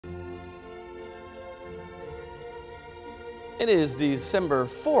It is December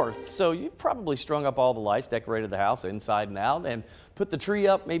 4th, so you've probably strung up all the lights, decorated the house inside and out, and put the tree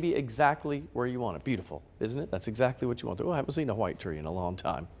up maybe exactly where you want it. Beautiful, isn't it? That's exactly what you want. Oh, I haven't seen a white tree in a long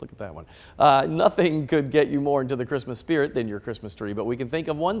time. Look at that one. Nothing could get you more into the Christmas spirit than your Christmas tree, but we can think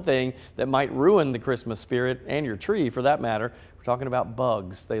of one thing that might ruin the Christmas spirit and your tree for that matter. We're talking about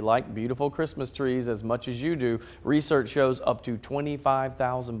bugs. They like beautiful Christmas trees as much as you do. Research shows up to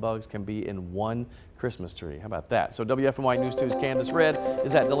 25,000 bugs can be in one Christmas tree. How about that? So WFMY News 2's Candace Red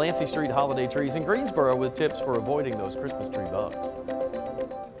is at Delancey Street Holiday Trees in Greensboro with tips for avoiding those Christmas tree bugs.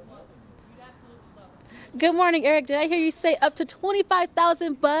 Good morning, Eric. Did I hear you say up to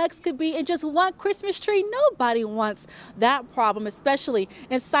 25,000 bugs could be in just one Christmas tree? Nobody wants that problem, especially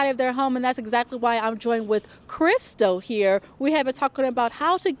inside of their home, and that's exactly why I'm joined with Crystal here. We have been talking about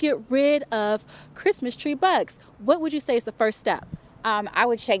how to get rid of Christmas tree bugs. What would you say is the first step? I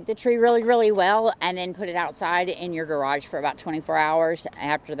would shake the tree really well and then put it outside in your garage for about 24 hours.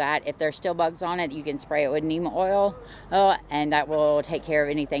 After that, if there's still bugs on it, you can spray it with neem oil and that will take care of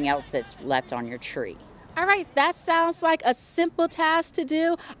anything else that's left on your tree. All right, that sounds like a simple task to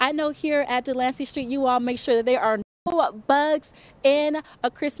do. I know here at Delancey Street, you all make sure that there are no bugs in a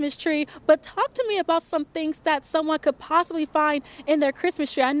Christmas tree, but talk to me about some things that someone could possibly find in their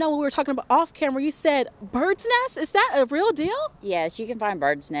Christmas tree. I know we were talking about off camera, you said bird's nest. Is that a real deal? Yes, you can find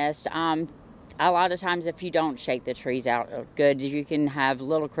bird's nest. A lot of times if you don't shake the trees out good, you can have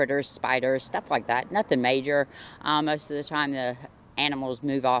little critters, spiders, stuff like that. Nothing major. Most of the time the animals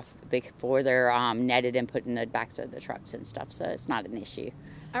move off before they're netted and put in the backs of the trucks and stuff, so it's not an issue.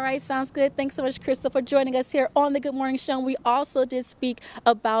 All right, sounds good. Thanks so much, Crystal, for joining us here on the Good Morning Show. We also did speak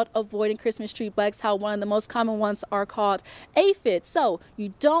about avoiding Christmas tree bugs, how one of the most common ones are called aphids. So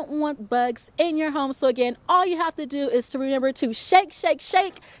you don't want bugs in your home. So again, all you have to do is to remember to shake, shake,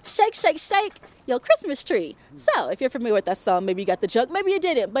 shake, shake, shake, shake your Christmas tree. So if you're familiar with that song, maybe you got the joke, maybe you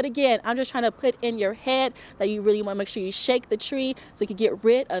didn't. But again, I'm just trying to put in your head that you really want to make sure you shake the tree so you can get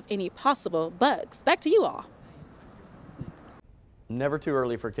rid of any possible bugs. Back to you all. Never too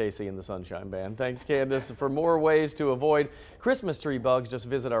early for Casey and the Sunshine Band. Thanks, Candace. For more ways to avoid Christmas tree bugs, just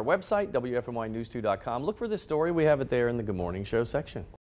visit our website, WFMYnews2.com. Look for this story. We have it there in the Good Morning Show section.